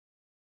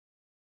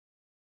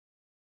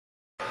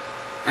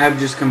I've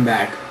just come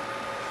back.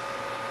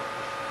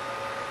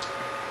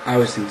 I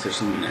always think there's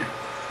someone there.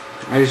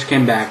 I just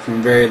came back from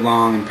a very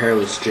long and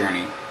perilous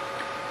journey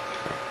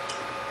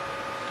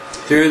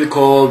through the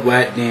cold,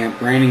 wet, damp,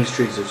 raining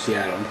streets of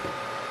Seattle,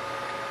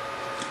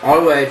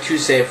 all the way to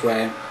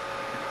Safeway,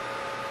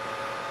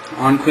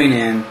 on Queen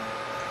Anne,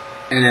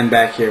 and then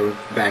back here with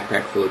a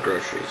backpack full of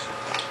groceries.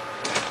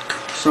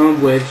 Some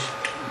of which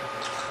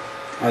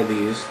are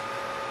these.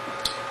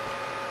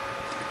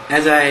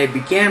 As I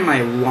began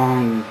my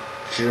long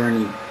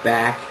journey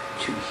back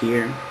to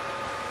here,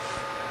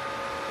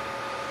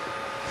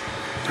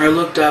 I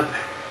looked up,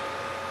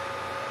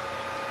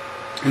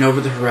 and over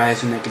the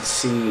horizon I could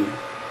see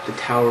the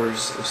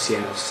towers of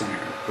Seattle Center,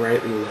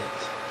 brightly lit,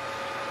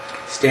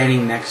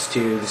 standing next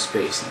to the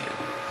Space Needle.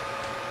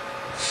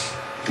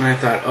 And I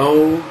thought,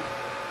 oh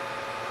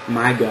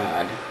my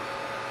God,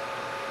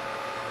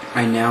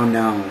 I now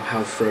know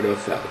how Frodo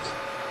felt.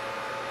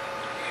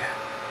 Yeah.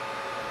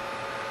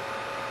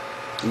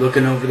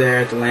 Looking over there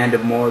at the land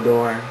of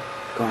Mordor,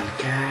 going,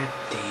 God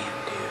damn,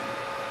 dude.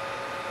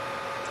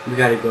 We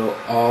gotta go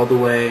all the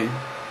way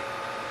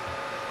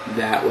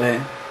that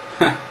way.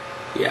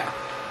 Yeah.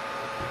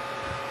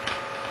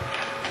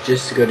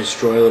 Just to go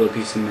destroy a little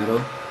piece of metal.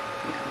 Yeah.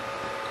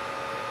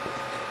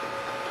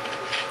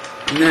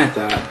 And then I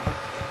thought,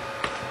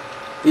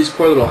 these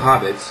poor little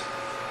hobbits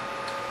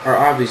are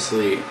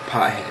obviously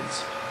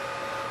potheads.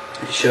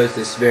 It shows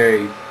this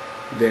very,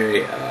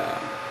 very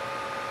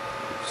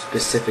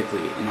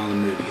specifically in all the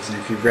movies, and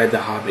if you've read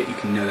The Hobbit, you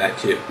can know that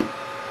too.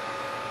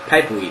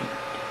 Pipeweed.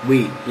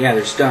 Weed. Yeah,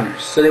 they're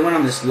stoners. So they went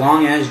on this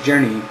long-ass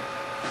journey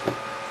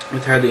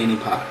with hardly any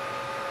pot.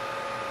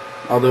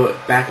 Although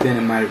back then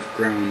it might have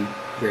grown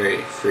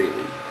very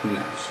freely. Who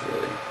knows,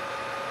 really.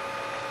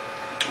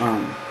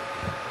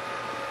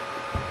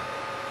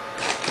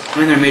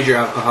 And they're major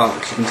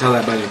alcoholics. You can tell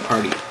that by their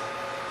party.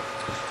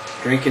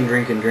 Drinking,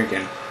 drinking,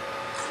 drinking.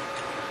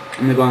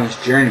 And they go on this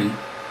journey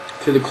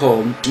through the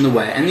cold and the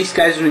wet. And these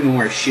guys don't even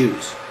wear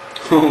shoes.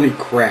 Holy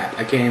crap,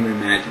 I can't even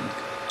imagine.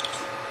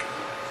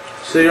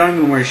 So they don't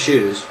even wear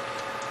shoes.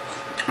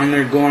 And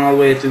they're going all the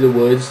way through the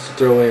woods to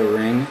throw away a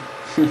ring.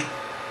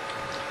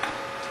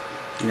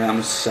 Yeah, that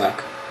must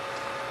suck.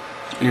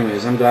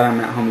 Anyways, I'm glad I'm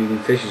at home eating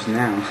fishes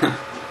now.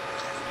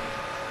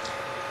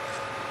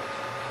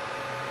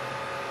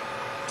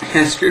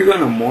 Yeah, screw going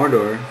to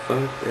Mordor.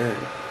 Fuck that.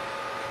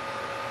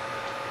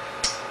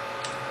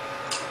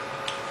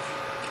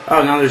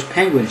 Oh, now there's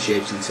penguin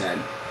shapes inside.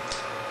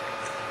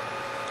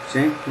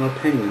 See? Little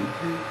penguin.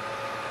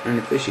 And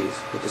the fishies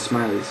with the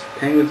smileys.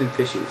 Penguins and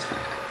fishies.